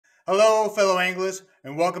Hello fellow anglers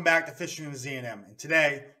and welcome back to Fishing with Z&M. And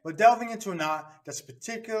today we're delving into a knot that's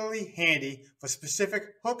particularly handy for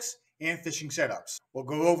specific hooks and fishing setups. We'll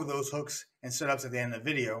go over those hooks and setups at the end of the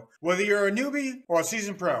video. Whether you're a newbie or a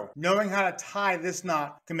seasoned pro, knowing how to tie this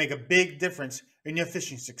knot can make a big difference in your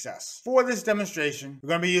fishing success. For this demonstration, we're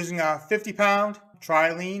going to be using our 50-pound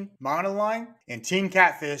trilene monoline and Team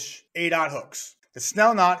Catfish 8-aught hooks. The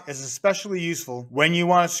Snell Knot is especially useful when you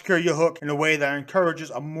want to secure your hook in a way that encourages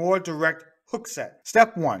a more direct hook set.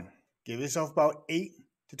 Step 1. Give yourself about 8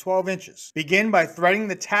 to 12 inches. Begin by threading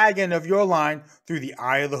the tag end of your line through the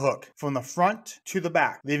eye of the hook, from the front to the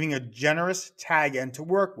back, leaving a generous tag end to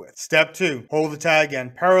work with. Step 2. Hold the tag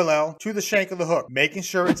end parallel to the shank of the hook, making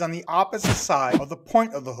sure it's on the opposite side of the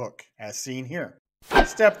point of the hook, as seen here.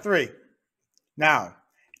 Step 3. Now,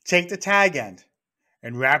 take the tag end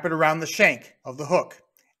and wrap it around the shank of the hook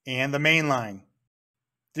and the main line.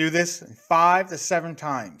 Do this 5 to 7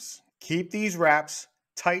 times. Keep these wraps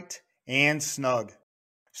tight and snug.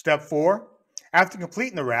 Step 4. After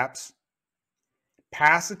completing the wraps,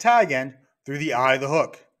 pass the tag end through the eye of the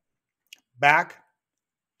hook, back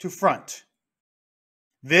to front.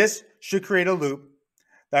 This should create a loop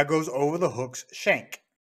that goes over the hook's shank.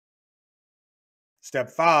 Step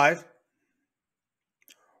 5.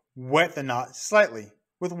 Wet the knot slightly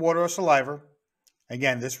with water or saliva.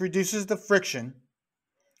 Again, this reduces the friction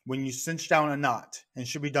when you cinch down a knot and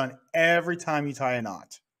should be done every time you tie a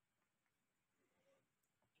knot.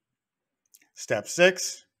 Step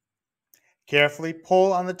 6. Carefully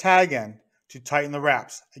pull on the tag end to tighten the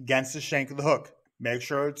wraps against the shank of the hook. Make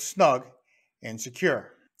sure it's snug and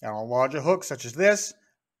secure. Now, on a larger hook such as this,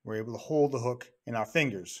 we're able to hold the hook in our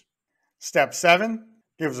fingers. Step 7.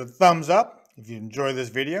 Give us a thumbs up if you enjoy this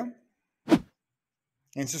video,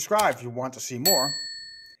 and subscribe if you want to see more,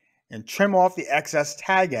 and trim off the excess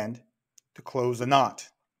tag end to close the knot.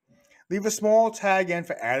 Leave a small tag end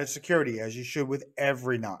for added security, as you should with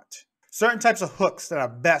every knot. Certain types of hooks that are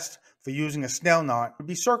best for using a Snell knot would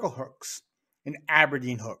be circle hooks and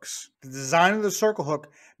Aberdeen hooks. The design of the circle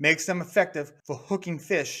hook makes them effective for hooking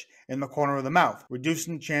fish in the corner of the mouth,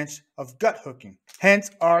 reducing the chance of gut hooking.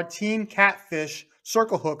 Hence our Team Catfish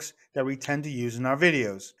circle hooks that we tend to use in our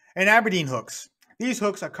videos. And Aberdeen hooks. These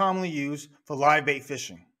hooks are commonly used for live bait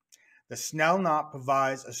fishing. The Snell knot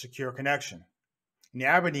provides a secure connection. And the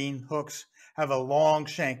Aberdeen hooks have a long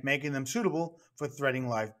shank, making them suitable for threading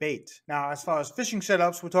live bait. Now, as far as fishing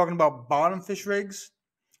setups, we're talking about bottom fish rigs.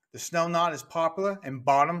 The Snell knot is popular in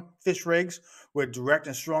bottom fish rigs where direct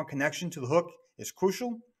and strong connection to the hook is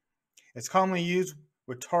crucial. It's commonly used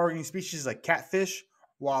with targeting species like catfish,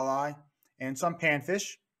 walleye, and some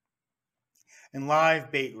panfish. And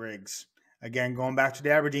live bait rigs. Again, going back to the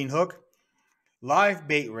Aberdeen hook, live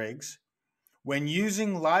bait rigs. When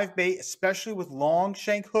using live bait, especially with long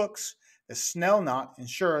shank hooks, the Snell knot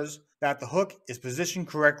ensures that the hook is positioned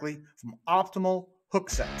correctly from optimal hook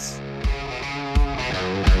sets.